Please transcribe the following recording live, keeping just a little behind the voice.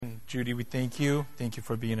Judy, we thank you. Thank you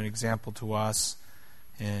for being an example to us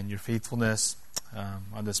and your faithfulness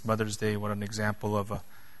on this Mother's Day. What an example of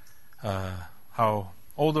how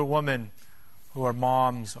older women who are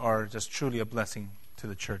moms are just truly a blessing to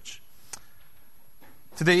the church.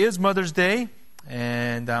 Today is Mother's Day,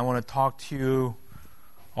 and I want to talk to you,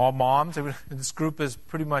 all moms. This group is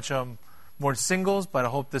pretty much more singles, but I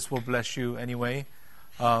hope this will bless you anyway.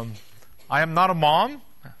 I am not a mom,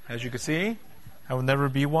 as you can see. I will never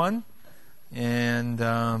be one. And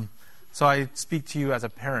so I speak to you as a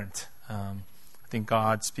parent. I think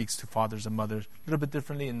God speaks to fathers and mothers a little bit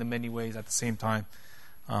differently in many ways at the same time.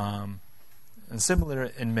 And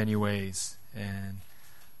similar in many ways. And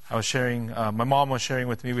I was sharing, my mom was sharing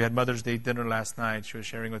with me, we had Mother's Day dinner last night. She was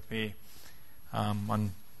sharing with me, we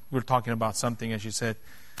were talking about something, and she said,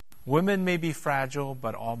 women may be fragile,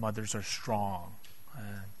 but all mothers are strong.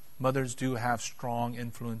 Mothers do have strong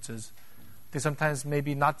influences. They sometimes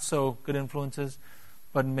maybe not so good influences,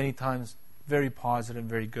 but many times very positive,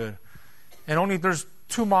 very good. And there's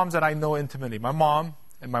two moms that I know intimately, my mom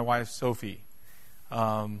and my wife, Sophie.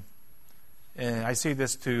 And I say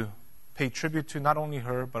this to pay tribute to not only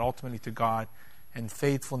her, but ultimately to God and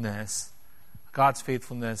faithfulness, God's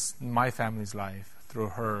faithfulness in my family's life through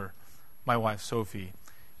her, my wife, Sophie.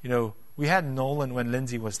 You know, we had Nolan when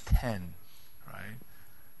Lindsay was 10, right?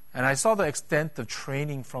 And I saw the extent of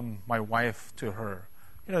training from my wife to her.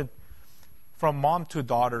 You know, from mom to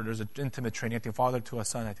daughter, there's an intimate training. I think father to a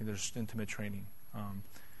son, I think there's intimate training.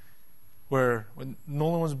 Where when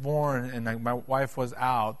Nolan was born and my wife was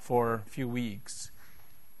out for a few weeks,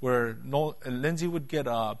 where Lindsay would get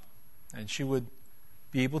up and she would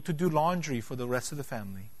be able to do laundry for the rest of the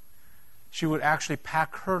family. She would actually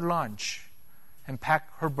pack her lunch and pack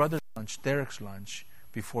her brother's lunch, Derek's lunch,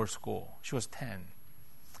 before school. She was 10.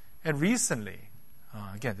 And recently,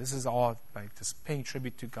 again, this is all like just paying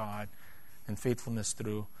tribute to God and faithfulness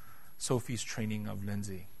through Sophie's training of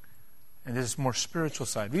Lindsay. And this is more spiritual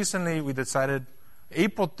side. Recently, we decided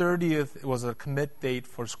April 30th was a commit date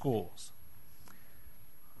for schools.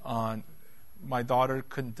 My daughter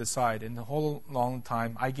couldn't decide. In the whole long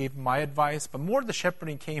time, I gave my advice, but more of the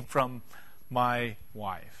shepherding came from my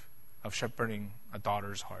wife of shepherding a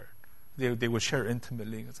daughter's heart. They would share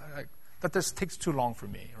intimately. It's like, that this takes too long for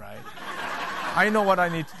me, right? I know what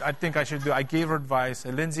I think I should do. I gave her advice.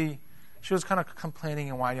 And Lindsay, she was kind of complaining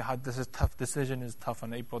and why how this is tough. Decision is tough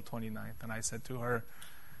on April 29th. And I said to her,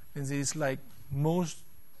 Lindsay, it's like most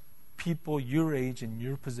people your age and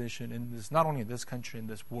your position in this, not only in this country, in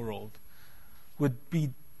this world, would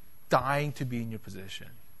be dying to be in your position.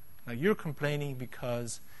 Like you're complaining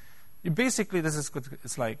because basically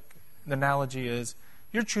it's like the analogy is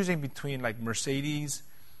you're choosing between like Mercedes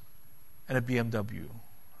and a BMW,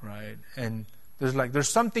 right? And there's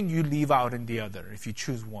something you leave out in the other if you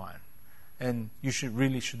choose one. And you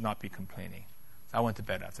should not be complaining. I went to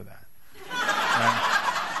bed after that.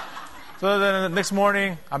 Right? So then the next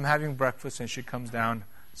morning, I'm having breakfast, and she comes down.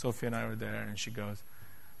 Sophie and I were there, and she goes,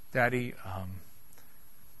 Daddy,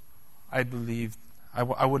 I believe,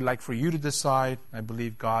 I would like for you to decide. I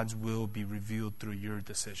believe God's will be revealed through your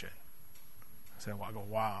decision. I said, well, I go,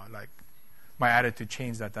 wow. Like, my attitude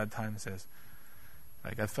changed at that time. It says,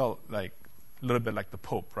 like, I felt like a little bit like the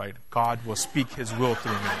Pope, right? God will speak His will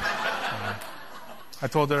through me. I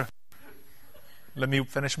told her, let me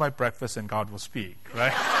finish my breakfast and God will speak,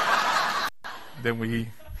 right? Then we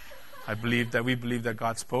believe that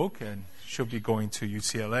God spoke and she'll be going to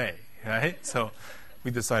UCLA, right? So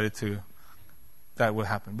we decided that would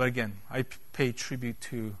happen. But again, I pay tribute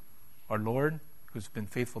to our Lord, who's been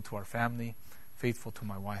faithful to our family, faithful to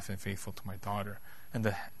my wife, and faithful to my daughter. And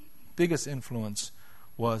the biggest influence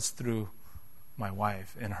was through my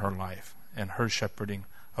wife in her life and her shepherding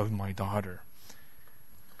of my daughter.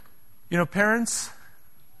 You know, parents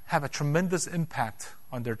have a tremendous impact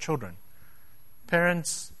on their children.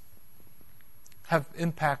 Parents have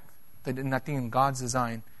impact that I think in God's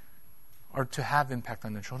design are to have impact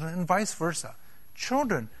on their children, and vice versa.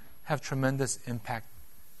 Children have tremendous impact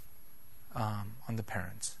on the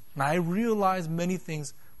parents. And I realize many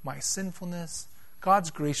things, my sinfulness,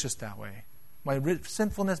 God's gracious that way. My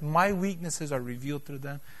sinfulness, my weaknesses are revealed through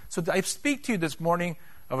them. So I speak to you this morning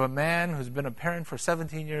of a man who's been a parent for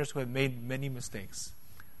 17 years who had made many mistakes.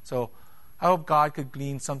 So I hope God could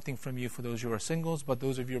glean something from you for those who are singles, but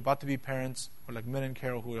those of you who are about to be parents, or like Min and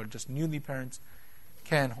Carol who are just newly parents,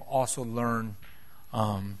 can also learn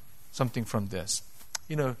something from this.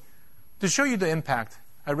 You know, to show you the impact,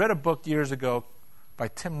 I read a book years ago by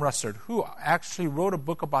Tim Russert, who actually wrote a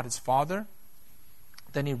book about his father.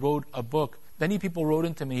 Then he wrote a book. Many people wrote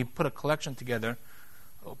into him, and he put a collection together,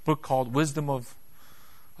 a book called Wisdom of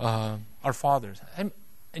Our Fathers.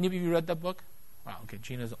 Any of you read that book? Wow, okay,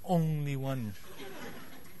 Gina's the only one.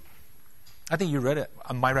 I think you read it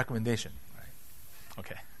on my recommendation. Right?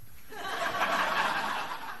 Okay.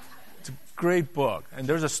 It's a great book. And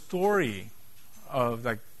there's a story of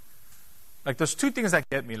like there's two things that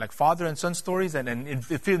get me, like father and son stories, and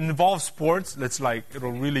if it involves sports,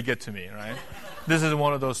 it'll really get to me, right? This is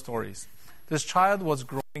one of those stories. This child was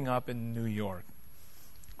growing up in New York.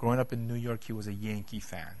 Growing up in New York, he was a Yankee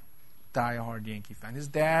fan, diehard Yankee fan. His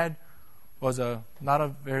dad was not a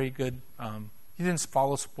very good, he didn't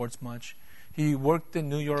follow sports much. He worked in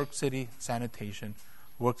New York City sanitation,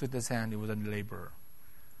 worked with his hand, he was a laborer.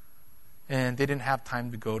 And they didn't have time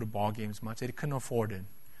to go to ball games much. They couldn't afford it.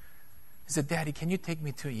 He said, Daddy, can you take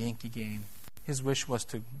me to a Yankee game? His wish was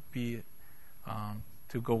to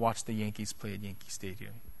go watch the Yankees play at Yankee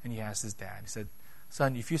Stadium. And he asked his dad, he said,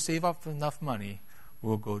 son, if you save up enough money,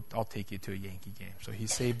 I'll take you to a Yankee game. So he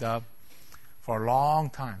saved up for a long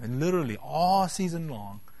time, and literally all season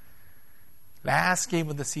long. Last game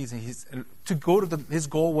of the season, his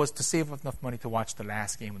goal was to save enough money to watch the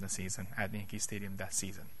last game of the season at Yankee Stadium that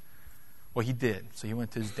season. Well, he did. So he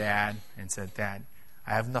went to his dad and said, Dad,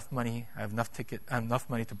 I have enough money. I have enough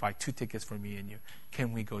money to buy 2 tickets for me and you.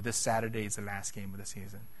 Can we go? This Saturday is the last game of the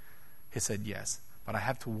season. He said, yes, but I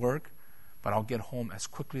have to work, but I'll get home as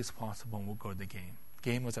quickly as possible and we'll go to the game.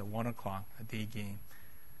 Game was at 1 o'clock, a day game.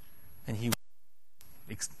 And he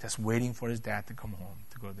was just waiting for his dad to come home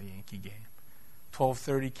to go to the Yankee game.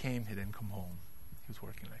 12:30 came, he didn't come home. He was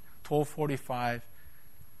working late. 12:45,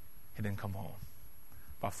 he didn't come home.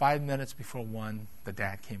 About 5 minutes before 1, the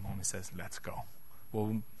dad came home and says, let's go.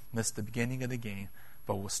 We'll miss the beginning of the game,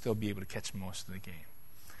 but we'll still be able to catch most of the game.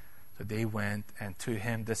 So they went, and to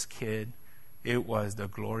him, this kid, it was the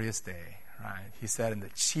glorious day, right? He sat in the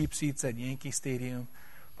cheap seats at Yankee Stadium,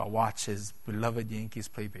 but watched his beloved Yankees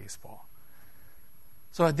play baseball.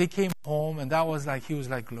 So they came home, and he was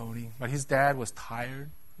gloating. But his dad was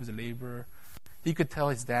tired. He was a laborer. He could tell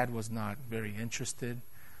his dad was not very interested.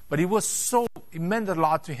 But it meant a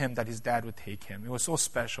lot to him that his dad would take him. It was so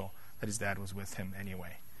special that his dad was with him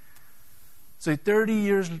anyway. So 30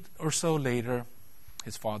 years or so later,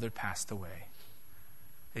 his father passed away.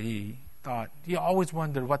 He always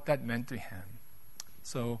wondered what that meant to him.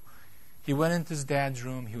 So he went into his dad's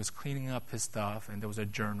room, he was cleaning up his stuff, and there was a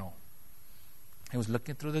journal. He was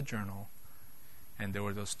looking through the journal, and there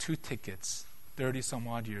were those 2 tickets, 30 some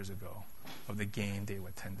odd years ago, of the game they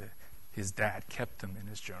attended. His dad kept them in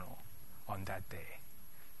his journal on that day.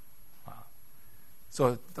 Wow.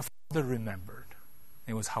 So the father remembered.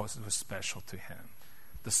 It was how it was special to him.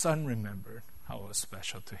 The son remembered how it was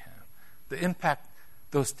special to him. The impact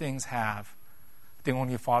those things have, I think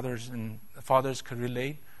only fathers could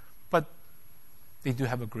relate, but they do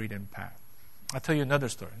have a great impact. I'll tell you another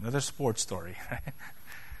story, another sports story. Right?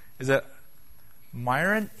 Is that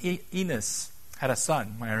Myron Enos had a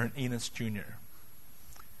son, Myron Enos Jr.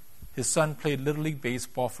 His son played Little League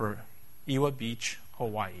Baseball for Iwa Beach,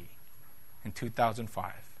 Hawaii in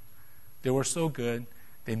 2005. They were so good,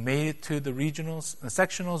 they made it to the regionals, the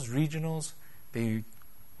sectionals, regionals. They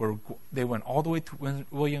went all the way to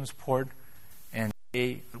Williamsport, and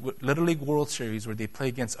Little League World Series where they play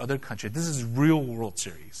against other countries. This is real World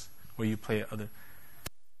Series where you play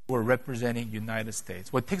were representing United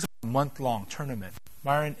States. Well, it takes a month-long tournament.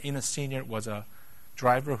 Myron Enos Sr. was a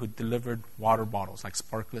driver who delivered water bottles, like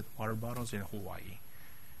sparklet water bottles in Hawaii.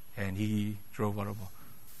 And he drove water bottles.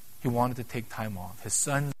 He wanted to take time off. His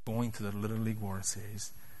son's going to the Little League World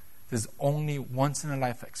Series. This is only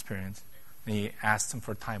once-in-a-life experience. And he asked him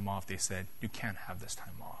for time off. They said, you can't have this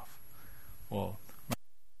time off. Well,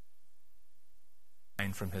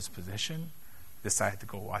 from his position, decided to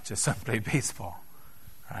go watch his son play baseball.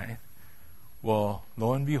 Right? Well,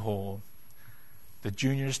 lo and behold, the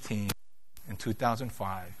juniors team in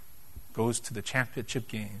 2005 goes to the championship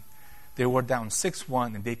game. They were down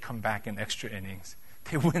 6-1, and they come back in extra innings.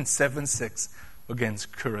 They win 7-6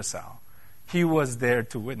 against Curacao. He was there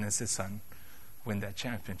to witness his son win that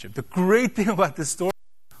championship. The great thing about this story,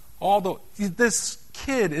 although these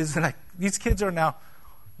kids are now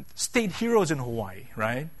state heroes in Hawaii,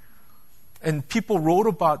 right? And people wrote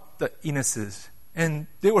about the Enoses, and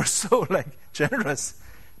they were so generous.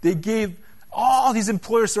 They gave all these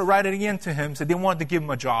employers are writing in to him, said they wanted to give him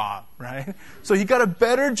a job, right? So he got a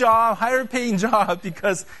better job, higher paying job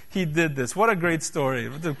because he did this. What a great story.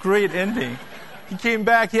 What a great ending. He came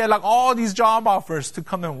back, he had all these job offers to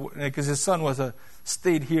come in, because his son was a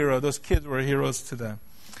state hero. Those kids were heroes to them.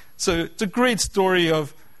 So it's a great story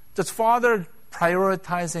of this father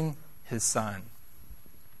prioritizing his son.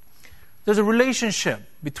 There's a relationship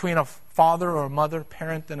between a father or a mother,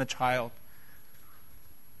 parent, and a child.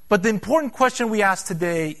 But the important question we ask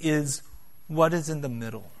today is, what is in the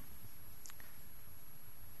middle?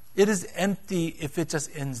 It is empty if it just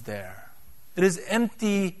ends there. It is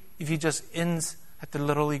empty if it just ends at the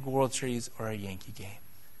Little League World Series or a Yankee game.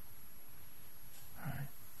 All right.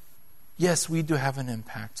 Yes, we do have an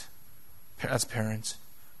impact as parents.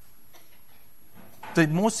 The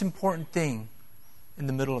most important thing in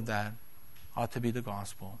the middle of that ought to be the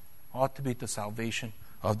gospel, ought to be the salvation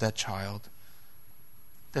of that child.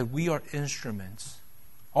 That we are instruments.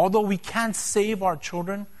 Although we can't save our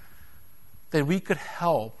children, that we could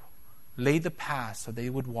help lay the path so they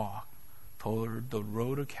would walk toward the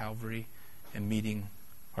road of Calvary and meeting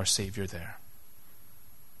our Savior there.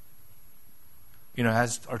 You know,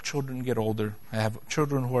 as our children get older, I have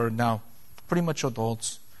children who are now pretty much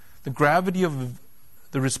adults. The gravity of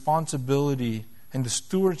the responsibility and the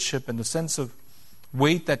stewardship and the sense of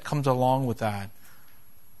weight that comes along with that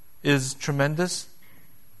is tremendous.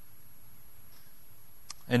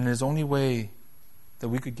 And the only way that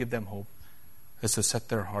we could give them hope is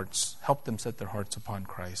to help them set their hearts upon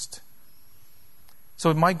Christ.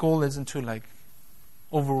 So my goal isn't to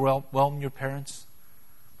overwhelm your parents,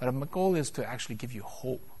 but my goal is to actually give you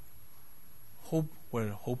hope. Hope where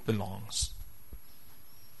hope belongs.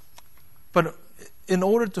 But in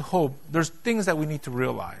order to hope, there's things that we need to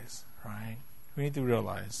realize, right? We need to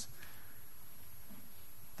realize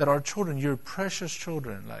that our children, your precious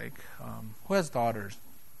children, who has daughters?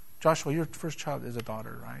 Joshua, your first child is a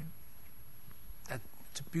daughter, right?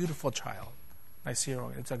 It's a beautiful child. I see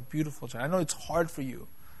her. It's a beautiful child. I know it's hard for you,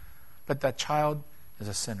 but that child is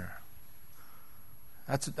a sinner.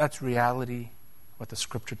 That's reality, what the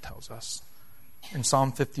Scripture tells us. In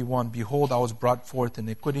Psalm 51, behold, I was brought forth in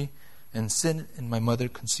iniquity, and sin in my mother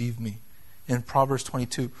conceived me. In Proverbs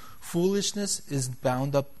 22, foolishness is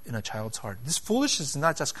bound up in a child's heart. This foolishness is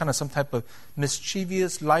not just kind of some type of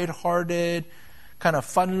mischievous, lighthearted, kind of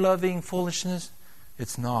fun-loving foolishness.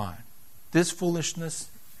 It's not. This foolishness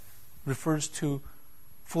refers to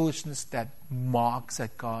foolishness that mocks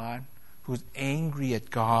at God, who's angry at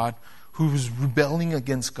God, who's rebelling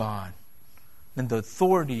against God and the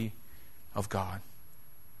authority of God.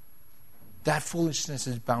 That foolishness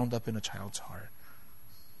is bound up in a child's heart.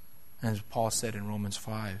 And as Paul said in Romans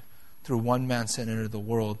 5, through one man sin entered the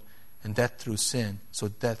world, and death through sin, so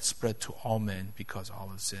death spread to all men because all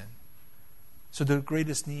have sinned. So the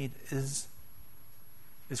greatest need is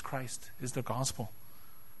Christ, is the gospel.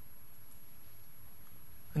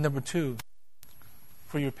 And number two,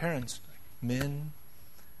 for your parents, Min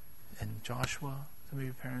and Joshua, some of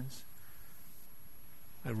your parents,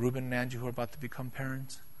 like Reuben and Angie who are about to become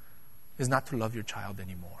parents, is not to love your child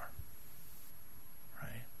anymore.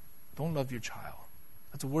 Right? Don't love your child.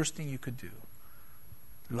 That's the worst thing you could do.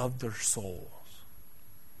 Love their souls.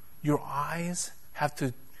 Your eyes have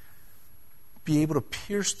to be able to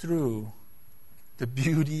pierce through the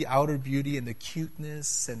beauty, outer beauty, and the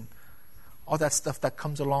cuteness and all that stuff that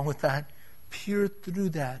comes along with that. Peer through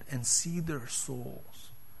that and see their souls.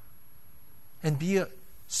 And be a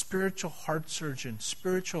spiritual heart surgeon,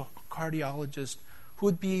 spiritual cardiologist who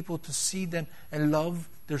would be able to see them and love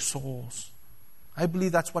their souls. I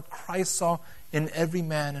believe that's what Christ saw in every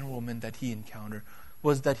man and woman that he encountered,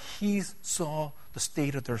 was that he saw the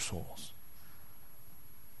state of their souls.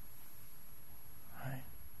 Right?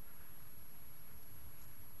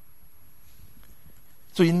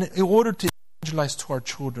 So in order to evangelize to our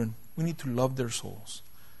children, we need to love their souls.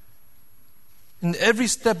 In every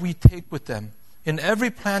step we take with them, in every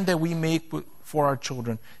plan that we make for our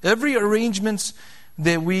children, every arrangements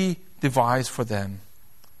that we devise for them,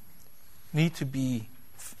 need to be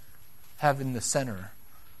having the center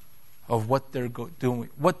of what they're doing,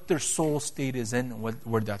 what their soul state is in, and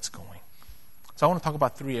where that's going. So I want to talk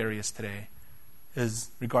about 3 areas today, is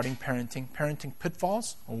regarding parenting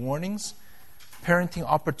pitfalls or warnings, parenting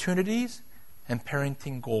opportunities, and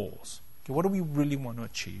parenting goals. Okay, what do we really want to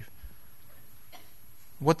achieve?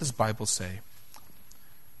 What does the Bible say?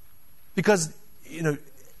 Because,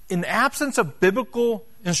 in absence of biblical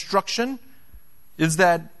instruction, is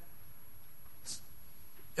that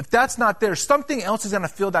if that's not there, something else is going to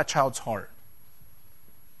fill that child's heart.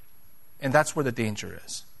 And that's where the danger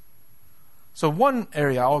is. So one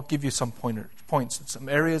area, I'll give you some points, some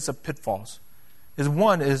areas of pitfalls.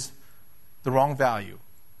 One is the wrong value.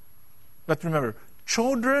 But remember,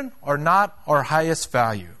 children are not our highest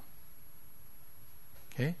value.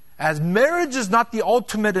 Okay? As marriage is not the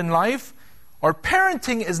ultimate in life, our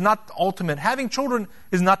parenting is not the ultimate. Having children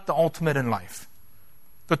is not the ultimate in life.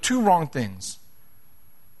 The 2 wrong things.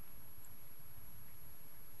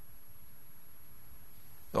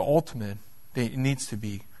 the ultimate, it needs to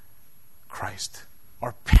be Christ.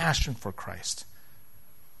 Our passion for Christ.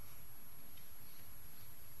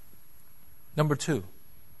 Number 2,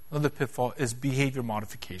 another pitfall is behavior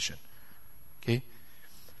modification. Okay?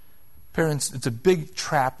 Parents, it's a big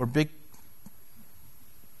trap or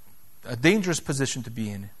a dangerous position to be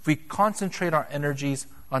in if we concentrate our energies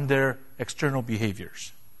on their external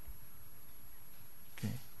behaviors.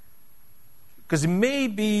 Okay? Because it may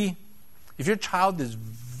be, if your child is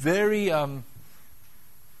very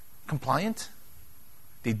compliant,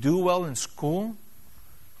 they do well in school,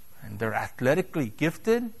 and they're athletically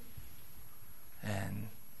gifted, and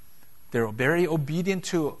they're very obedient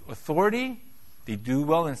to authority, they do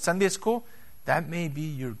well in Sunday school, that may be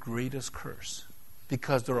your greatest curse.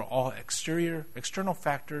 Because they're all external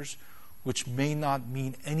factors which may not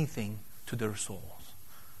mean anything to their souls.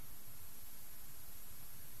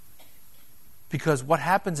 Because what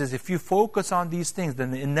happens is if you focus on these things,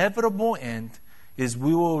 then the inevitable end is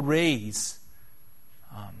we will raise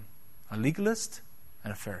a legalist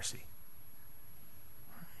and a Pharisee.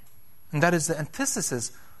 And that is the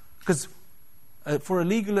antithesis, because for a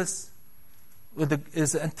legalist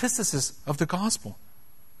is the antithesis of the gospel.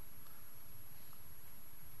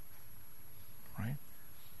 Right?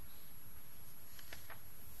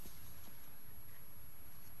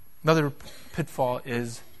 Another pitfall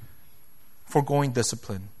is foregoing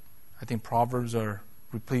discipline. I think Proverbs are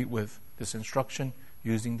replete with this instruction,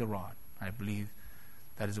 using the rod. I believe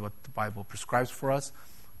that is what the Bible prescribes for us.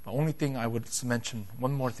 The only thing I would mention,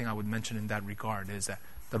 one more thing I would mention in that regard is that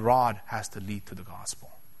the rod has to lead to the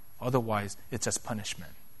gospel. Otherwise, it's just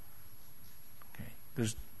punishment. Okay,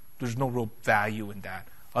 there's no real value in that,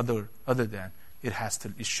 other than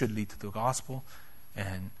it should lead to the gospel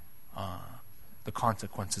and the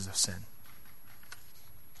consequences of sin.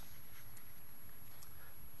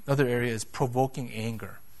 Another area is provoking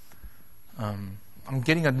anger. I'm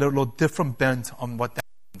getting a little different bent on what that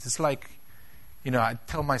means. It's like, I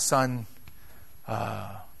tell my son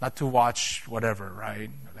not to watch whatever, right?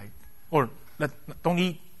 Don't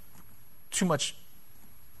eat too much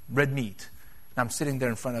red meat. And I'm sitting there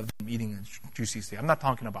in front of them eating a juicy steak. I'm not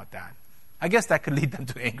talking about that. I guess that could lead them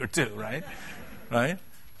to anger too, right? Right?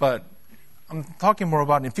 But I'm talking more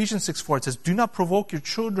about in Ephesians 6:4. It says, "Do not provoke your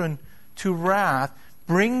children to wrath.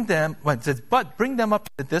 Bring them up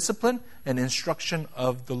to the discipline and instruction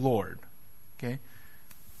of the Lord." Okay?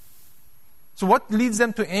 So what leads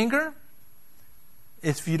them to anger?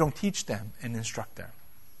 If you don't teach them and instruct them.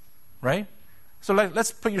 Right? So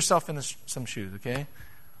let's put yourself in some shoes, okay?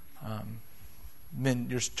 When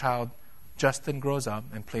your child, Justin, grows up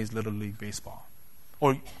and plays Little League Baseball.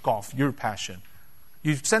 Or golf, your passion.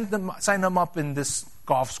 You sign them up in this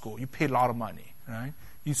golf school. You pay a lot of money, right?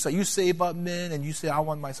 You save up, man, and you say, I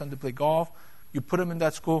want my son to play golf. You put him in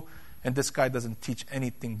that school, and this guy doesn't teach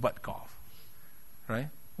anything but golf. Right?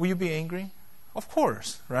 Will you be angry? Of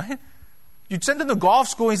course, right? You send him to golf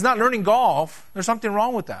school, he's not learning golf. There's something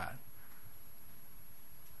wrong with that.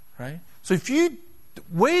 Right? So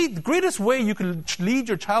the greatest way you can lead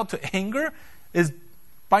your child to anger is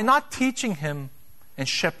by not teaching him and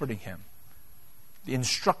shepherding him.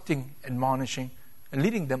 Instructing, admonishing, and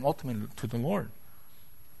leading them ultimately to the Lord.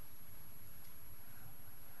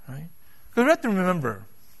 Right? But we have to remember,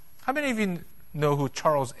 how many of you know who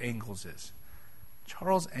Charles Angels is?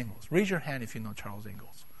 Charles Angels. Raise your hand if you know Charles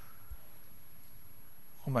Angels.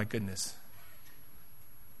 Oh my goodness.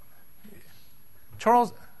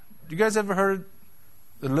 Charles, you guys ever heard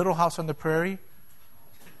The Little House on the Prairie?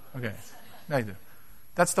 Okay. Now you do.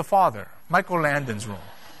 That's the father, Michael Landon's role.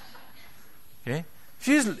 Okay?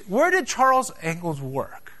 Where did Charles Angels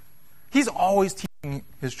work? He's always teaching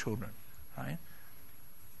his children, right?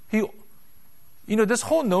 This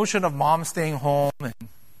whole notion of mom staying home, and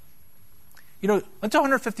until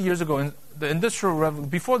 150 years ago, in the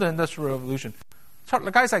before the Industrial Revolution,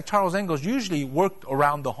 guys like Charles Angels usually worked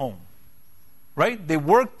around the home, right? They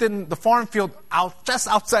worked in the farm field just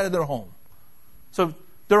outside of their home, so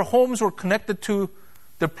their homes were connected to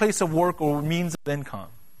their place of work or means of income.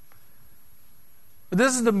 But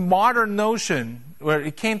this is the modern notion where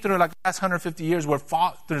it came through the last 150 years where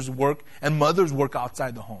fathers work and mothers work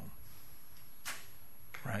outside the home.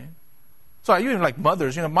 Right? So even like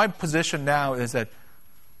mothers, my position now is that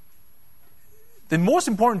the most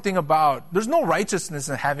important thing there's no righteousness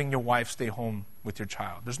in having your wife stay home with your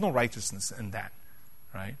child. There's no righteousness in that.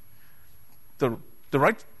 Right? The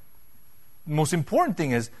most important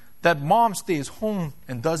thing is that mom stays home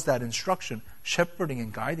and does that instruction, shepherding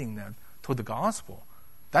and guiding them to the gospel.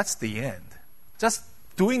 That's the end. Just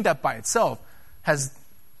doing that by itself has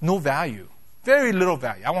no value. Very little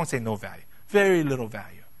value. I won't say no value. Very little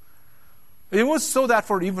value. It was so that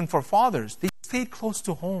even for fathers, they stayed close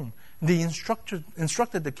to home. They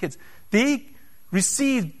instructed the kids. They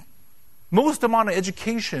received most amount of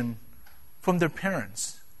education from their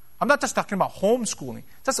parents. I'm not just talking about homeschooling.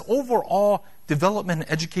 That's overall development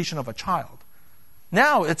and education of a child.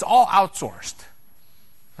 Now it's all outsourced,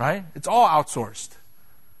 right? It's all outsourced.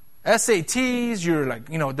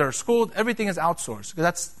 SATs, their school, everything is outsourced.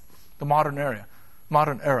 That's the modern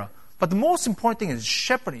era. But the most important thing is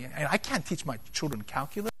shepherding. And I can't teach my children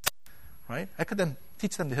calculus, right? I could then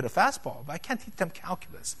teach them to hit a fastball, but I can't teach them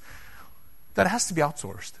calculus. That has to be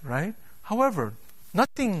outsourced, right? However,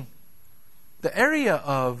 the area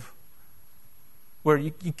of where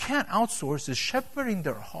you can't outsource is shepherding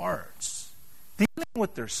their hearts, dealing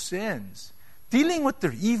with their sins, dealing with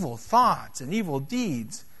their evil thoughts and evil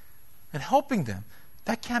deeds, and helping them.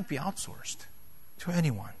 That can't be outsourced to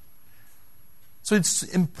anyone. So it's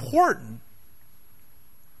important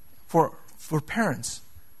for parents.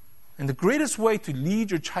 And the greatest way to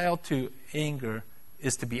lead your child to anger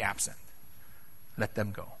is to be absent. Let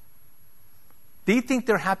them go. They think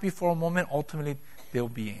they're happy for a moment, ultimately they'll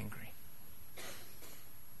be angry.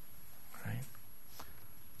 Right?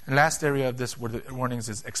 And last area of this where the warnings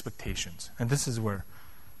is expectations. And this is where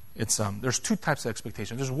it's there's two types of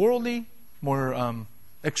expectations. There's worldly, more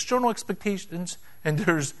external expectations, and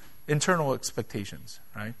there's internal expectations,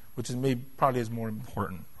 right? Which is probably more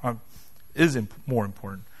important. More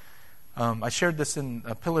important. I shared this in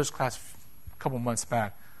a Pillars class a couple months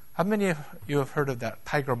back. How many of you have heard of that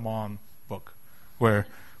Tiger Mom book, where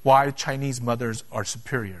why Chinese mothers are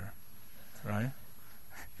superior, right?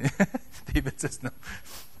 David says no.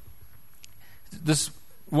 This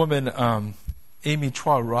woman, Amy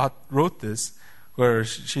Chua, wrote this, where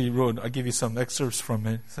she wrote, I'll give you some excerpts from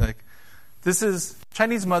it. It's like,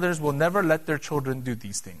 Chinese mothers will never let their children do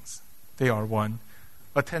these things. They are, one,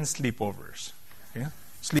 attend sleepovers. Okay?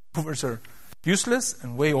 Sleepovers are useless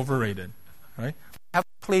and way overrated. Right? Have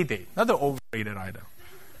a play date, another overrated item.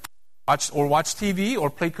 Watch TV or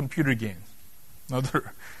play computer games.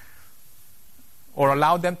 Another. Or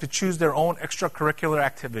allow them to choose their own extracurricular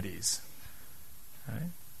activities. Right?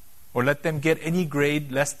 Or let them get any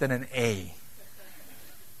grade less than an A.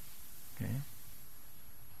 Okay?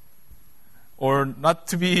 Or not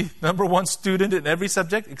to be number one student in every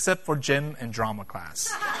subject except for gym and drama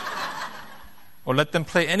class. Or let them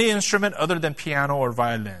play any instrument other than piano or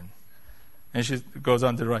violin. And she goes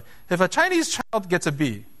on to write, if a Chinese child gets a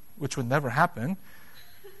B, which would never happen,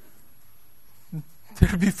 there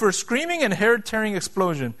would be first screaming and hair-tearing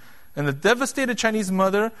explosion. And the devastated Chinese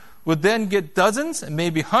mother would then get dozens and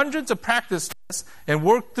maybe hundreds of practice tests and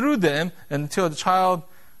work through them until the child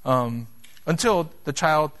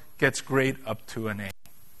gets grade up to an A.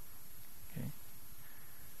 Okay?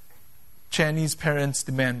 Chinese parents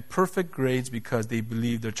demand perfect grades because they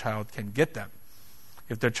believe their child can get them.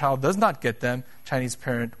 If their child does not get them, Chinese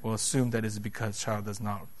parent will assume that it's because child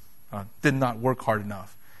did not work hard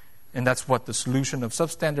enough. And that's what the solution of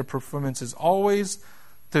substandard performance is always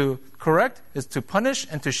to correct, is to punish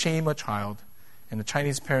and to shame a child. And the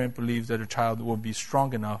Chinese parent believes that a child will be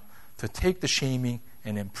strong enough to take the shaming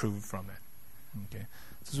and improve from it. Okay.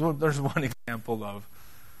 So there's one example of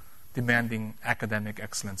demanding academic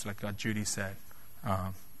excellence, like Judy said,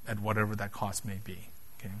 at whatever that cost may be.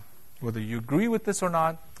 Okay. Whether you agree with this or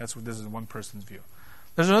not, this is one person's view.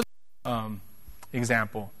 There's another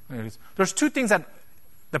example. There's two things that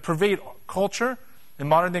pervade culture, in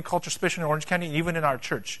modern day culture, especially in Orange County, and even in our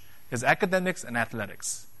church, is academics and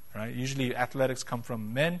athletics. Right? Usually athletics come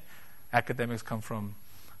from men, academics come from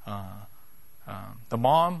the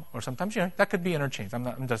mom, or sometimes that could be interchanged.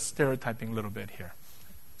 I'm just stereotyping a little bit here,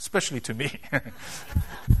 especially to me.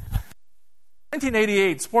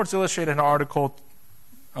 1988, Sports Illustrated wrote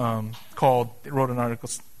an article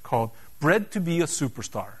called "Bred to be a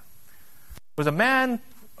Superstar." There was a man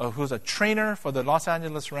who was a trainer for the Los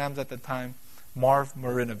Angeles Rams at the time, Marv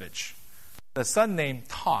Marinovich. A son named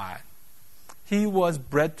Todd. He was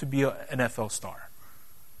bred to be an NFL star.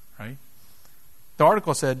 Right? The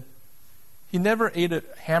article said he never ate a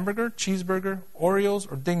hamburger, cheeseburger,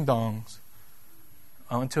 Oreos, or Ding Dongs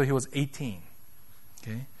until he was 18.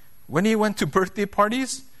 Okay? When he went to birthday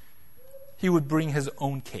parties, he would bring his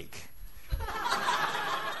own cake.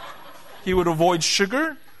 He would avoid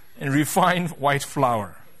sugar and refined white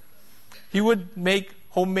flour. He would make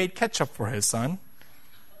homemade ketchup for his son,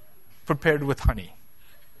 prepared with honey.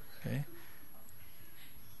 Okay?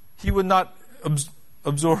 He would not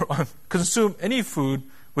consume any food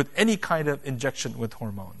with any kind of injection with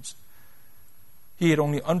hormones. He ate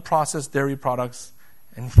only unprocessed dairy products,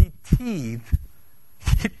 and he teethed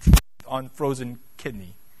on frozen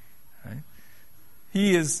kidney. Right?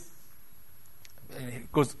 he is,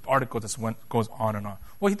 article just goes on and on.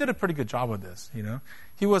 Well, he did a pretty good job of this,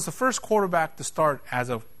 He was the first quarterback to start as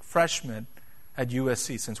a freshman at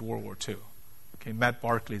USC since World War II. Okay, Matt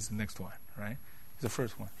Barkley is the next one, right? He's the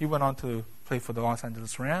first one. He went on to play for the Los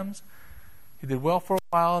Angeles Rams. He did well for a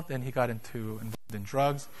while, then he got involved in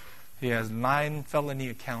drugs. He has 9 felony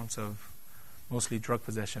accounts of mostly drug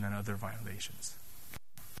possession and other violations.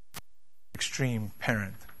 Extreme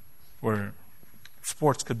parent, where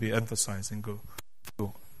sports could be emphasized and go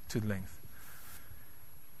to length.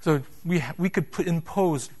 So we could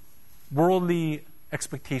impose worldly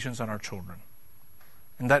expectations on our children.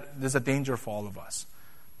 And that there's a danger for all of us.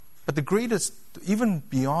 But the greatest, even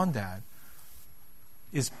beyond that,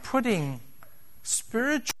 is putting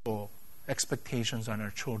spiritual expectations on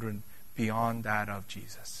our children beyond that of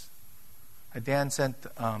Jesus. Dan sent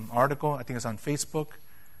an article, I think it's on Facebook.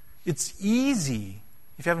 It's easy,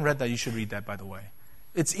 if you haven't read that, you should read that, by the way.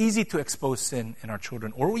 It's easy to expose sin in our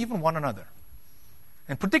children, or even one another.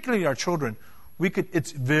 And particularly our children,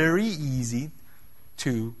 it's very easy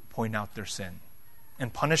to point out their sin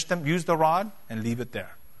and punish them, use the rod, and leave it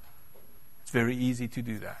there. It's very easy to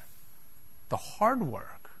do that. The hard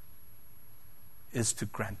work is to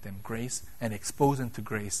grant them grace and expose them to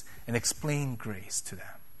grace and explain grace to them.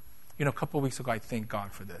 A couple of weeks ago, I thank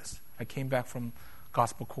God for this. I came back from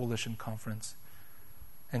Gospel Coalition Conference,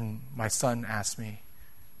 and my son asked me,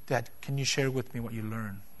 Dad, can you share with me what you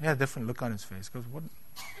learned? He had a different look on his face. He goes,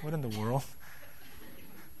 what in the world?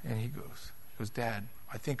 And he goes, Dad,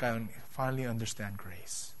 I think I finally understand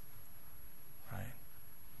grace. Right?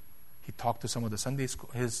 He talked to some of the Sunday school,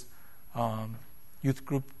 his youth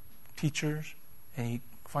group teachers, and he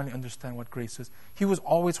finally understand what grace is. He was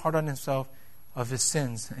always hard on himself of his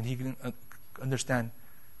sins, and he didn't understand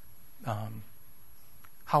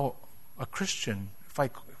how a Christian,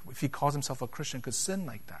 if he calls himself a Christian, could sin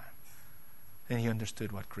like that. Then he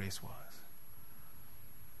understood what grace was.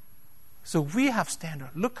 So we have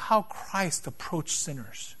standard. Look how Christ approached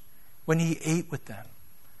sinners when he ate with them,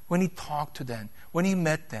 when he talked to them, when he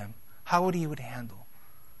met them. How would he handle?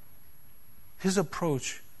 His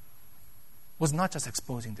approach was not just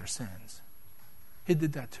exposing their sins. He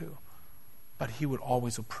did that too. But he would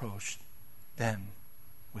always approach them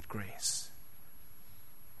with grace.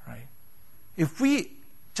 Right? If we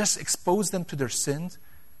just expose them to their sins,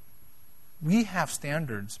 we have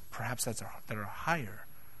standards perhaps that are higher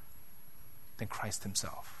than Christ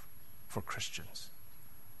himself for Christians.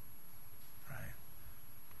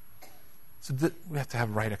 Right? So we have to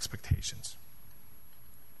have right expectations.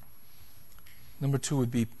 Number 2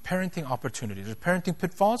 would be parenting opportunities. There's parenting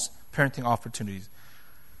pitfalls, parenting opportunities.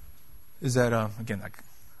 Is that, again,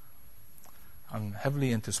 I'm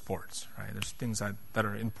heavily into sports, right? There's things that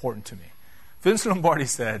are important to me. Vince Lombardi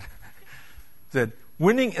said that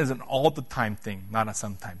winning is an all-the-time thing, not a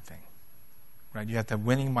sometime thing. Right? You have to have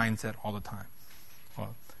winning mindset all the time.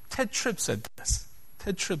 Well, Ted Tripp said this.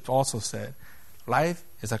 Ted Tripp also said, life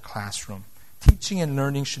is a classroom. Teaching and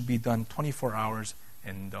learning should be done 24 hours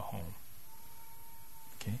in the home.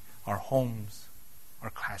 Okay? Our homes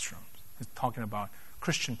are classrooms. He's talking about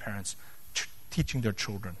Christian parents teaching their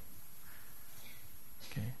children.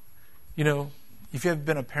 Okay? If you have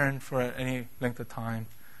been a parent for any length of time,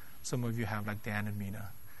 some of you have, like Dan and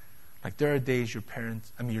Mina. Like there are days your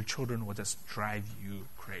children will just drive you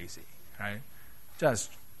crazy, right?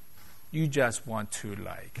 You just want to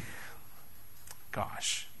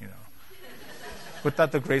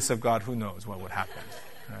Without the grace of God, who knows what would happen,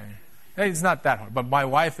 right? It's not that hard. But my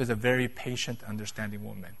wife is a very patient, understanding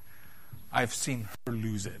woman. I've seen her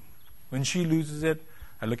lose it. When she loses it,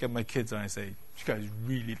 I look at my kids and I say, you guys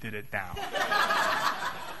really did it now.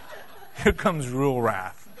 Here comes real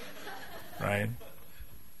wrath, right?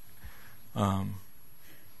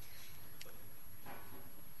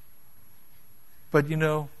 But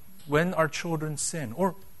when our children sin,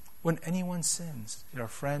 or when anyone sins, our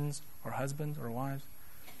friends, our husbands, our wives,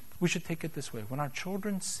 we should take it this way. When our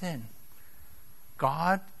children sin,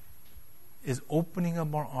 God is opening up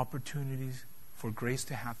more opportunities for grace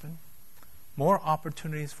to happen, more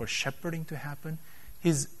opportunities for shepherding to happen.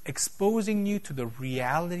 He's exposing you to the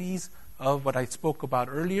realities of what I spoke about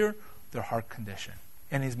earlier, their heart condition.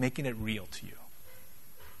 And He's making it real to you.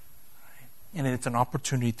 Right? And it's an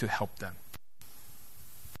opportunity to help them.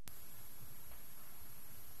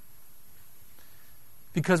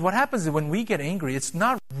 Because what happens is when we get angry, it's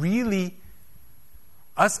not really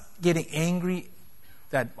us getting angry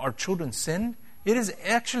that our children sin. It is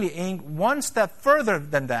actually one step further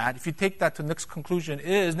than that. If you take that to the next conclusion,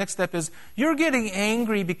 next step is you're getting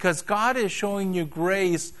angry because God is showing you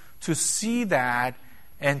grace to see that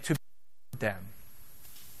and to them.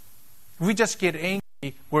 If we just get angry,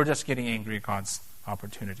 we're just getting angry at God's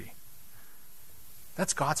opportunity.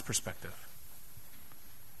 That's God's perspective.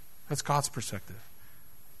 That's God's perspective.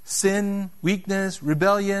 Sin, weakness,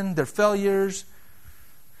 rebellion, their failures,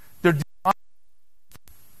 their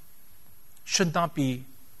should not be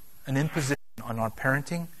an imposition on our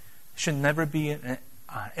parenting. It should never be an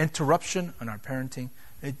interruption on our parenting.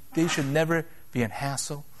 They should never be a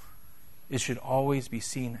hassle. It should always be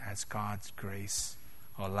seen as God's grace,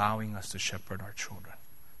 allowing us to shepherd our children.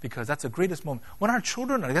 Because that's the greatest moment. When our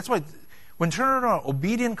children are, that's why when children are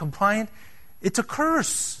obedient, compliant, it's a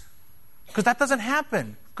curse. Because that doesn't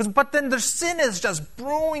happen. But then their sin is just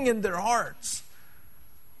brewing in their hearts.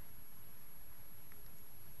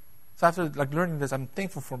 So after learning this, I'm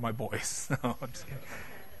thankful for my boys. No, I'm just kidding.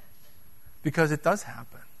 Because it does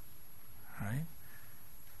happen. Right?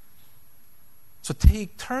 So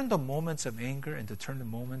turn the moments of anger into turn the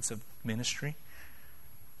moments of ministry.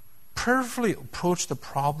 Prayerfully approach the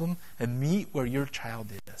problem and meet where your child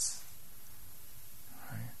is.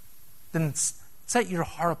 Right? Then set your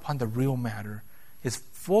heart upon the real matter, is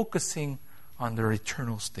focusing on their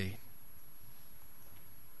eternal state.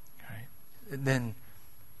 Right? And then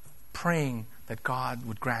praying that God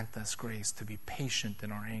would grant us grace to be patient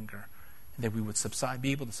in our anger, and that we would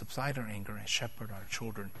be able to subside our anger and shepherd our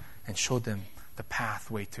children and show them the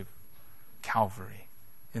pathway to Calvary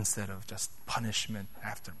instead of just punishment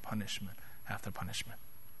after punishment after punishment.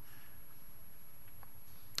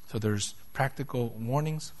 So there's practical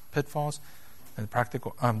warnings, pitfalls, and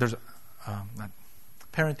practical. There's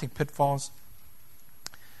parenting pitfalls.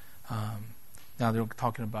 Now they're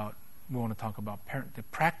talking about. We want to talk about the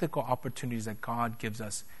practical opportunities that God gives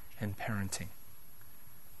us in parenting.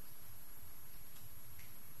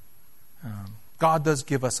 God does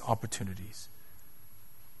give us opportunities.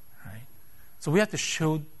 Right? So we have to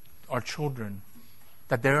show our children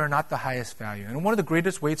that they are not the highest value. And one of the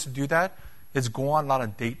greatest ways to do that is go on a lot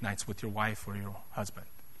of date nights with your wife or your husband.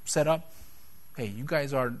 Set up, hey, you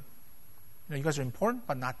guys are important,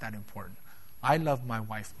 but not that important. I love my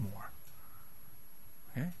wife more.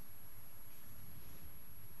 Okay?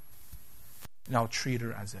 And I'll treat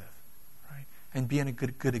her as if. Right? And being a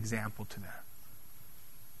good example to them.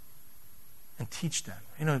 And teach them.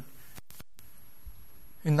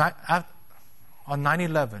 On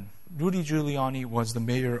 9/11, Rudy Giuliani was the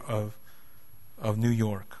mayor of New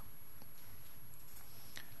York.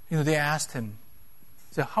 They asked him,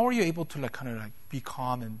 so how are you able to be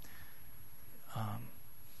calm and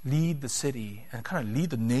lead the city and kind of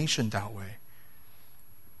lead the nation that way?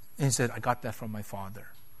 And he said, I got that from my father.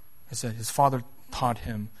 He said his father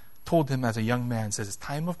told him as a young man, says, it's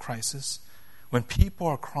time of crisis. When people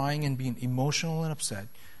are crying and being emotional and upset,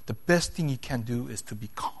 the best thing you can do is to be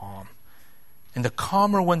calm. And the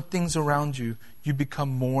calmer when things around you become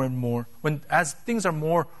more and more. As things are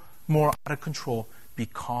more out of control, be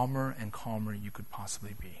calmer and calmer you could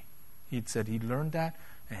possibly be. He said he learned that,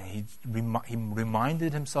 and he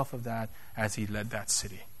reminded himself of that as he led that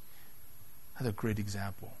city. That's a great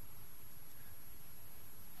example.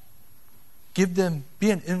 Be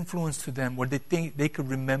an influence to them where they think they could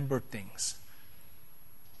remember things.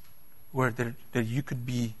 Where that you could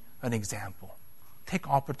be an example. Take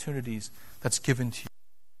opportunities that's given to you.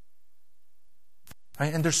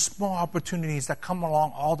 Right? And there's small opportunities that come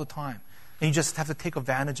along all the time. And you just have to take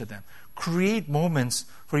advantage of them. Create moments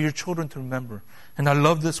for your children to remember. And I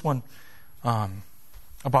love this one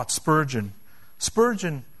about Spurgeon.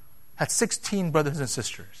 Spurgeon had 16 brothers and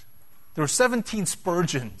sisters. There were 17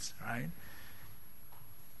 Spurgeons, right?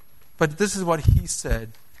 But this is what he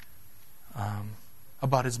said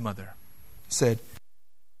about his mother. He said,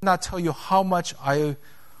 I cannot tell you how much I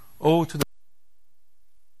owe to the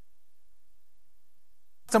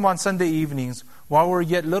custom on Sunday evenings while we were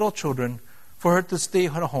yet little children for her to stay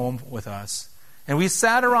at home with us. And we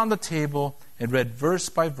sat around the table and read verse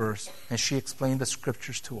by verse, and she explained the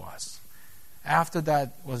scriptures to us. After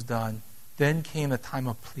that was done, then came a time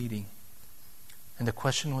of pleading. And the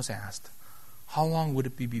question was asked, how long would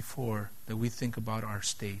it be before that we think about our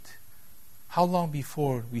state? How long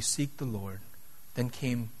before we seek the Lord? Then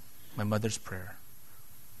came my mother's prayer.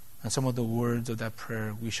 And some of the words of that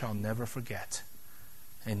prayer we shall never forget.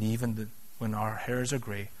 And even when our hairs are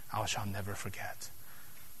gray, I shall never forget.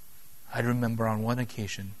 I remember on one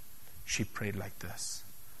occasion, she prayed like this.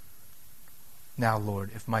 Now,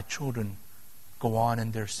 Lord, if my children go on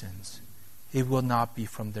in their sins, it will not be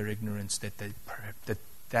from their ignorance that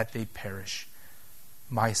they perish.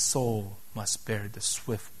 My soul must bear the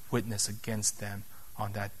swift witness against them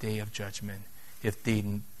on that day of judgment if they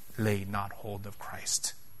lay not hold of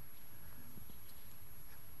Christ.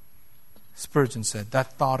 Spurgeon said,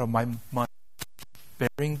 that thought of my mother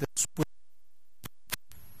bearing the swift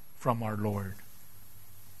from our Lord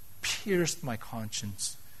pierced my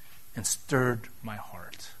conscience and stirred my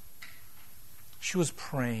heart. She was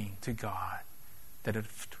praying to God that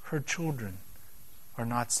if her children are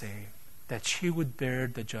not saved, that she would bear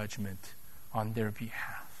the judgment on their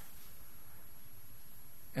behalf.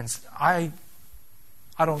 And I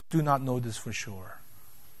do not know this for sure.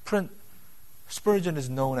 Spurgeon is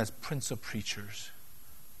known as Prince of Preachers.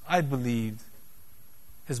 I believe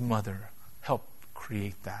his mother helped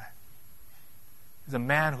create that. He's a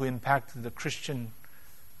man who impacted the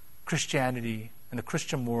Christianity and the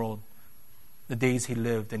Christian world the days he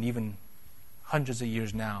lived, and even hundreds of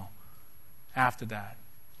years now after that.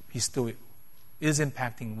 He still is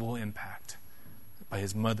impacting, will impact by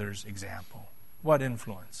his mother's example. What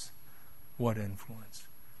influence? What influence?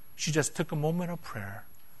 She just took a moment of prayer,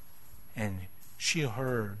 and he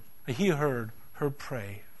heard her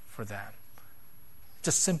pray for them.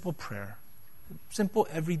 Just simple prayer, simple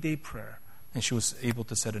everyday prayer, and she was able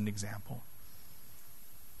to set an example.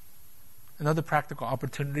 Another practical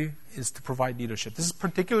opportunity is to provide leadership. This is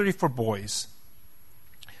particularly for boys.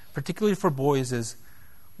 Particularly for boys is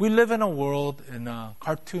we live in a world, in a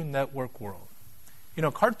Cartoon Network world.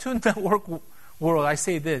 Cartoon Network world, I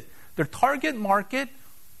say this, their target market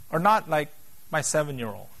are not like my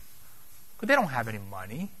 7-year-old. Because they don't have any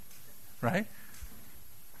money, right?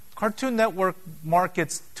 Cartoon Network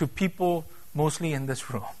markets to people mostly in this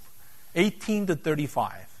room, 18 to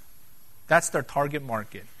 35. That's their target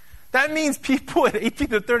market. That means people at 18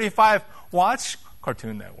 to 35 watch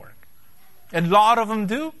Cartoon Network. And a lot of them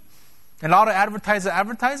do. And a lot of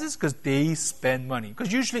advertisers because they spend money.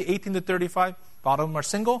 Because usually 18 to 35, a lot of them are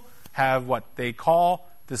single, have what they call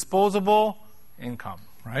disposable income,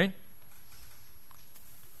 right?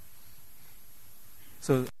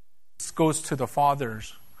 So this goes to the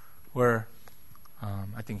fathers, where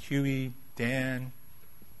I think Huey, Dan,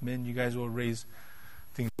 Min, you guys will raise,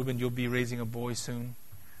 I think Ruben, you'll be raising a boy soon.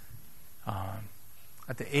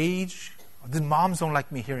 At the age, the moms don't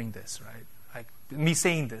like me hearing this, right? Like me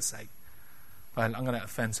saying this, but I'm going to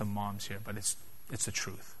offend some moms here, but it's the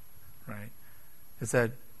truth, right? It's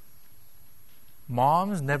that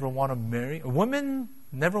moms never want to marry, women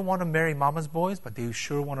never want to marry mama's boys, but they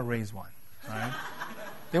sure want to raise one, right?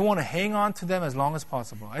 They want to hang on to them as long as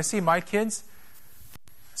possible. I see my kids,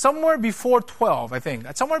 somewhere before 12, I think,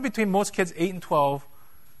 somewhere between most kids 8 and 12,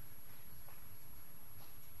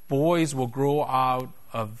 boys will grow out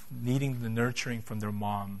of needing the nurturing from their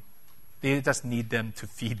mom. They just need them to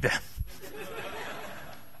feed them.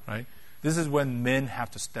 Right? This is when men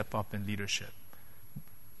have to step up in leadership.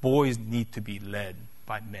 Boys need to be led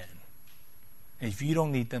by men. And if you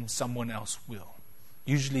don't need them, someone else will.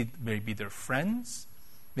 Usually maybe their friends,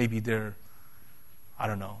 maybe their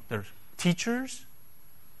teachers,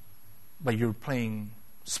 but you're playing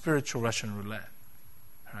spiritual Russian roulette.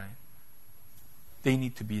 Right? They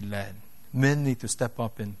need to be led. Men need to step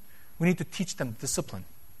up, and we need to teach them discipline.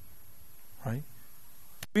 Right?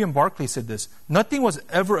 William Barclay said this: nothing was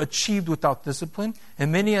ever achieved without discipline,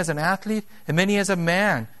 and many as an athlete and many as a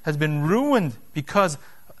man has been ruined because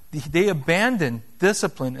they abandoned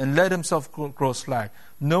discipline and let himself grow slack.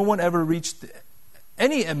 No one ever reached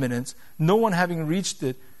any eminence, no one having reached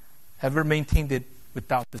it ever maintained it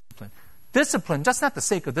without discipline. Discipline, just not the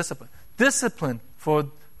sake of discipline. Discipline for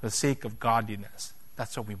the sake of godliness.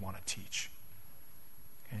 That's what we want to teach.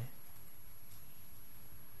 Okay?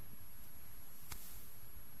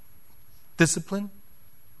 Discipline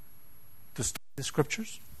to study the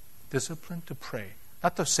Scriptures. Discipline to pray.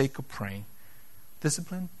 Not the sake of praying.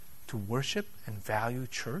 Discipline to worship and value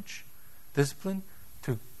church. Discipline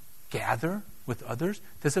to gather with others.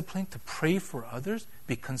 Discipline to pray for others.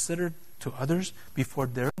 Be considerate to others before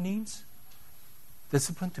their needs.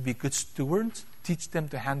 Discipline to be good stewards. Teach them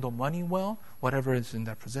to handle money well, whatever is in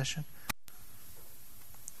their possession.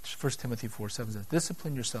 1 Timothy 4:7 says,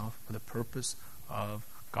 discipline yourself for the purpose of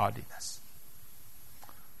godliness.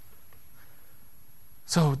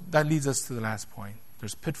 So that leads us to the last point.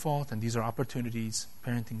 There's pitfalls, and these are opportunities,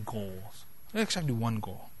 parenting goals. There's actually one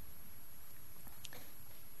goal.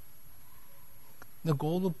 The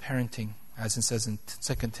goal of parenting, as it says in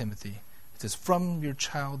 2 Timothy, it says, from your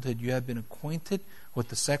childhood you have been acquainted with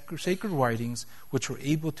the sacred writings which were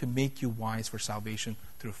able to make you wise for salvation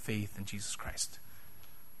through faith in Jesus Christ.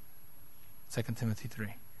 2 Timothy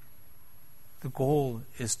 3. The goal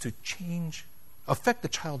is to affect the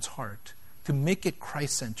child's heart, to make it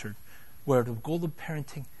Christ-centered, where the goal of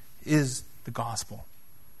parenting is the gospel.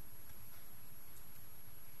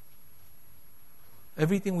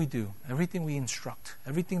 everything we do, everything we instruct,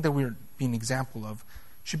 everything that we're being an example of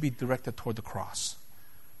should be directed toward the cross.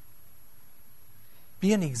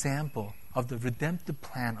 Be an example of the redemptive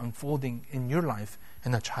plan unfolding in your life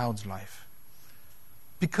and a child's life.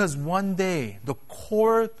 Because one day, the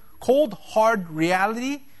cold, hard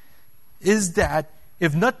reality is that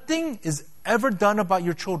if nothing is ever done about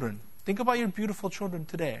your children, think about your beautiful children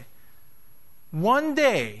today. One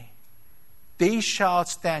day, they shall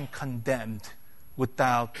stand condemned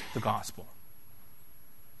without the gospel.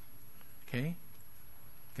 Okay?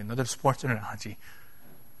 Another sports analogy.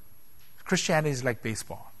 Christianity is like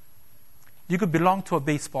baseball. You could belong to a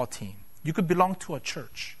baseball team. You could belong to a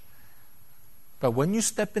church. But when you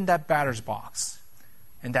step in that batter's box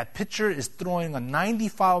and that pitcher is throwing a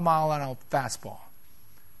 95-mile-an-hour fastball,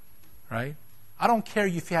 right? I don't care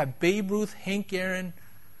if you have Babe Ruth, Hank Aaron,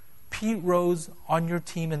 Pete Rose on your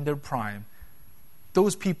team in their prime.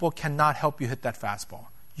 Those people cannot help you hit that fastball.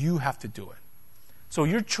 You have to do it. So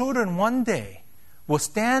your children one day will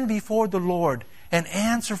stand before the Lord and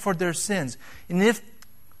answer for their sins. And if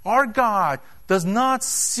our God does not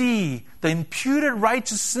see the imputed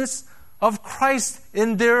righteousness of Christ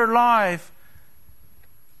in their life,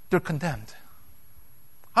 they're condemned.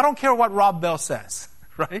 I don't care what Rob Bell says,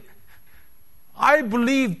 right? I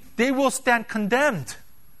believe they will stand condemned.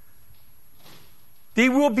 They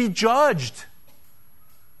will be judged.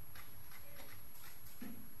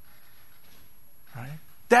 Right?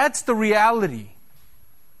 That's the reality.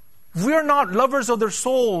 We're not lovers of their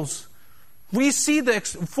souls. We see the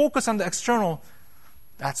focus on the external.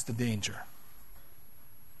 That's the danger.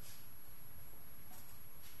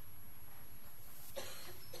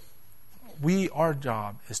 Our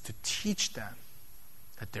job is to teach them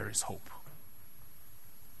that there is hope.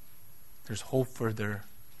 There's hope for their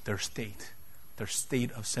state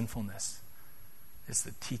of sinfulness. Is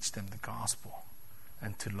to teach them the gospel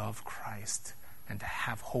and to love Christ and to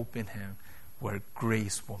have hope in Him where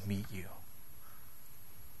grace will meet you.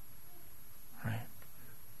 Right?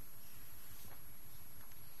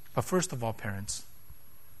 But first of all, parents,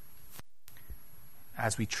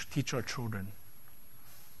 as we teach our children,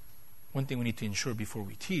 one thing we need to ensure before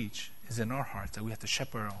we teach is in our hearts that we have to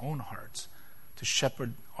shepherd our own hearts, to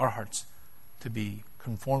shepherd our hearts to be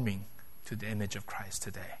conforming to the image of Christ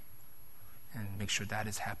today. And make sure that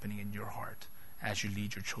is happening in your heart as you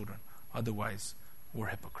lead your children. Otherwise, we're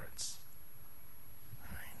hypocrites.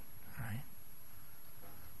 Right?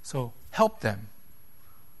 So help them.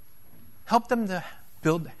 Help them to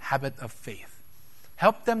build a habit of faith.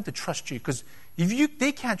 Help them to trust you. Because if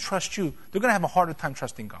they can't trust you, they're going to have a harder time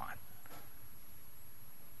trusting God.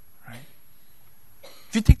 Right?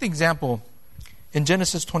 If you take the example in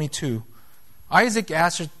Genesis 22, Isaac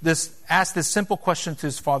asked this simple question to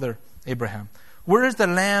his father Abraham. Where is the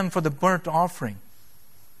lamb for the burnt offering?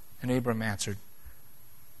 And Abraham answered,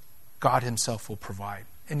 God Himself will provide.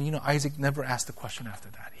 And Isaac never asked the question after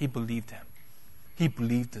that. He believed him. He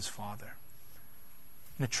believed his father.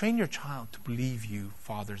 Train your child to believe you,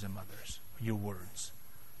 fathers and mothers, your words.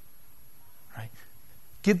 Right?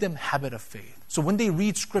 Give them habit of faith. So when they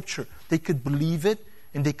read Scripture, they could believe it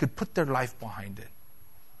and they could put their life behind it.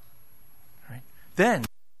 Right? Then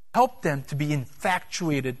help them to be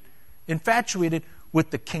infatuated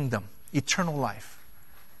with the kingdom, eternal life.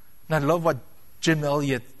 And I love what Jim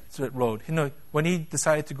Elliot wrote. When he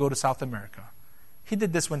decided to go to South America, he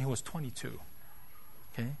did this when he was 22.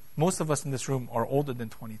 Okay? Most of us in this room are older than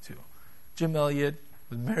 22. Jim Elliot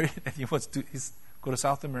was married and he was to go to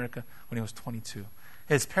South America when he was 22.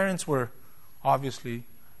 His parents were obviously,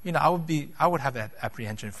 I would have that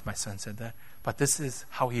apprehension if my son said that, but this is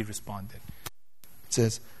how he responded. It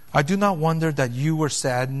says, I do not wonder that you were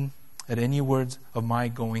saddened at any words of my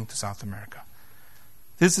going to South America.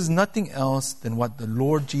 This is nothing else than what the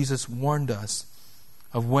Lord Jesus warned us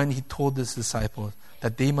of when He told His disciples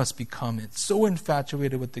that they must become so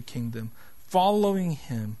infatuated with the kingdom, following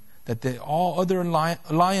Him, that all other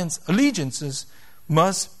allegiances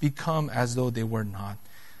must become as though they were not.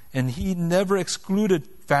 And He never excluded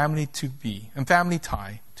family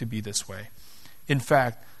tie to be this way. In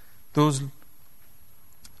fact, those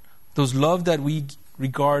love that we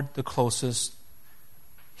regard the closest,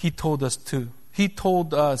 He told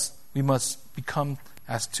us we must become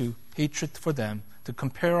as to hatred for them, to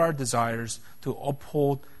compare our desires, to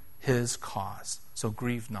uphold His cause. So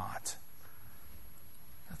grieve not.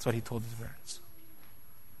 That's what He told His parents.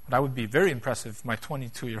 But I would be very impressed if my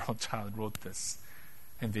 22-year-old child wrote this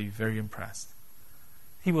and be very impressed.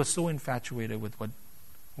 He was so infatuated with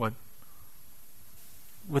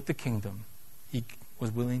with the kingdom, he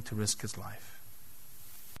was willing to risk his life.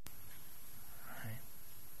 Right?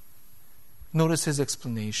 Notice his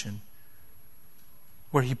explanation,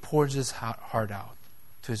 where he pours his heart out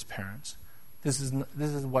to his parents. This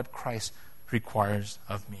is what Christ requires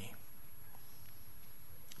of me.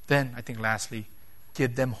 Then, I think lastly,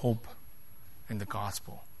 give them hope in the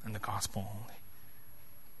gospel, and the gospel only.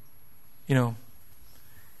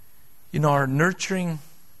 In our nurturing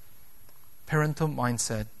parental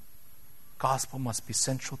mindset, gospel must be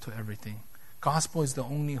central to everything. Gospel is the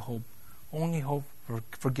only hope for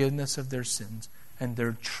forgiveness of their sins and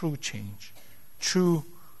their true change, to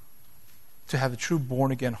have a true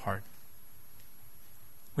born-again heart.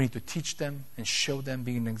 We need to teach them and show them,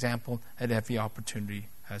 being an example at every opportunity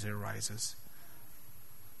as it arises.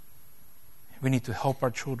 We need to help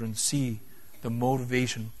our children see the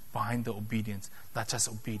motivation behind the obedience, not just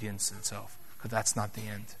obedience itself, because that's not the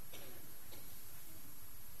end.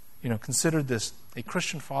 Consider this. A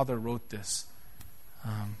Christian father wrote this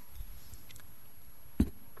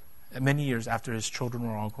many years after his children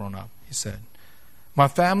were all grown up. He said, "My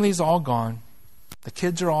family is all gone. The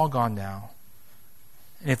kids are all gone now.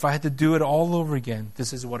 And if I had to do it all over again,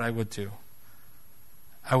 this is what I would do.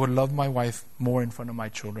 I would love my wife more in front of my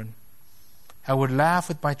children. I would laugh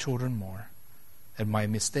with my children more at my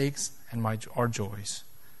mistakes and our joys.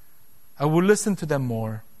 I would listen to them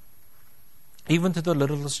more, even to the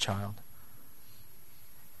littlest child.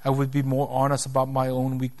 I would be more honest about my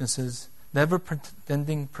own weaknesses, never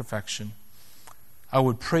pretending perfection. I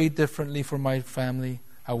would pray differently for my family.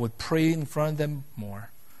 I would pray in front of them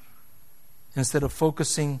more. Instead of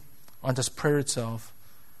focusing on just prayer itself,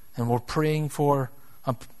 and we're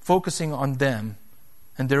focusing on them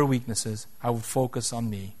and their weaknesses, I would focus on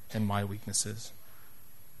me and my weaknesses.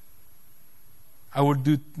 I would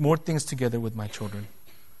do more things together with my children.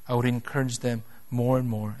 I would encourage them more and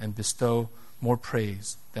more and bestow more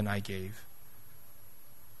praise than I gave.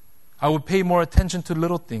 I would pay more attention to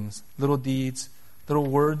little things, little deeds, little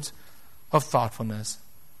words of thoughtfulness.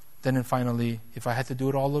 Then finally, if I had to do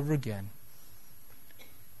it all over again,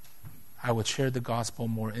 I would share the gospel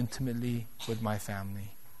more intimately with my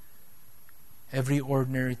family. Every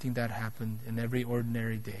ordinary thing that happened in every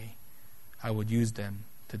ordinary day, I would use them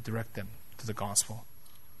to direct them to the gospel."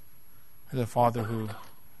 There's a father who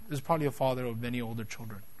is probably a father of many older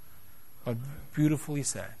children, but beautifully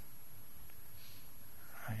said.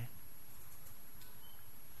 Right?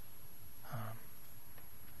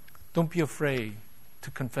 Don't be afraid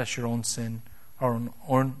to confess your own sin or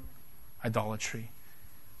own idolatry.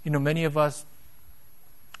 Many of us,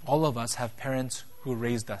 all of us, have parents who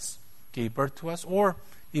raised us, gave birth to us, or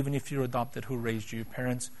even if you're adopted, who raised you,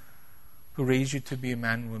 parents who raised you to be a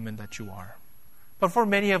man and woman that you are. But for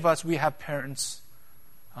many of us, we have parents,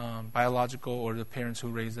 biological or the parents who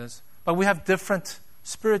raised us, but we have different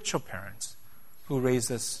spiritual parents who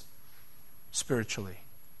raised us spiritually.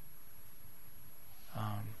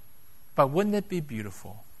 But wouldn't it be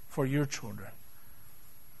beautiful for your children,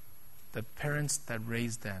 the parents that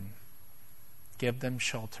raised them, gave them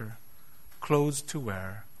shelter, clothes to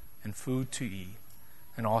wear, and food to eat,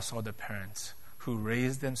 and also the parents who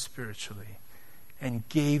raised them spiritually and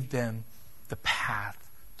gave them the path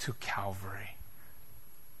to Calvary,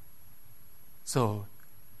 so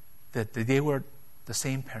that they were the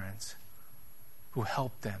same parents who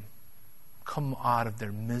helped them come out of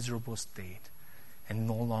their miserable state, and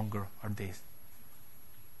no longer are they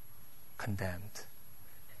condemned,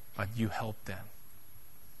 but you helped them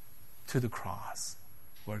to the cross,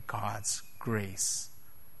 where God's grace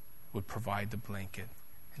would provide the blanket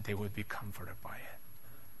and they would be comforted by it.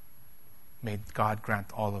 May God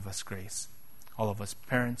grant all of us grace, all of us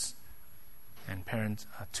parents and parents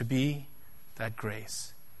to be that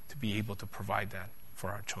grace, to be able to provide that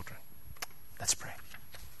for our children. Let's pray.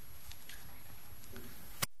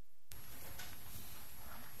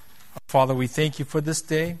 Father, we thank you for this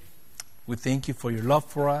day. We thank you for your love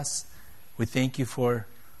for us. We thank you for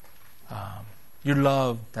your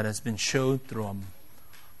love that has been showed through our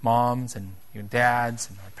moms and your dads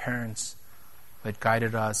and our parents that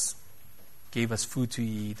guided us, gave us food to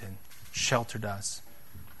eat, and sheltered us.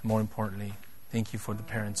 And more importantly, thank you for the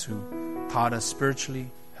parents who taught us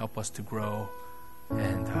spiritually, helped us to grow,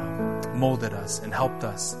 and molded us and helped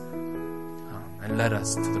us and led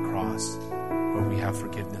us to the cross where we have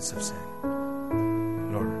forgiveness of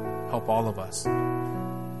sin. Lord, help all of us.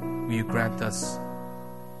 Will you grant us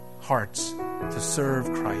hearts to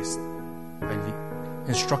serve Christ by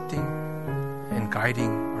instructing and guiding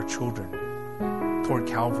our children toward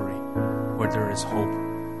Calvary, where there is hope,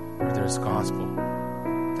 where there is gospel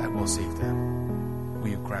that will save them. Will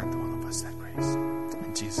you grant all of us that grace?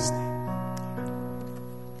 In Jesus' name.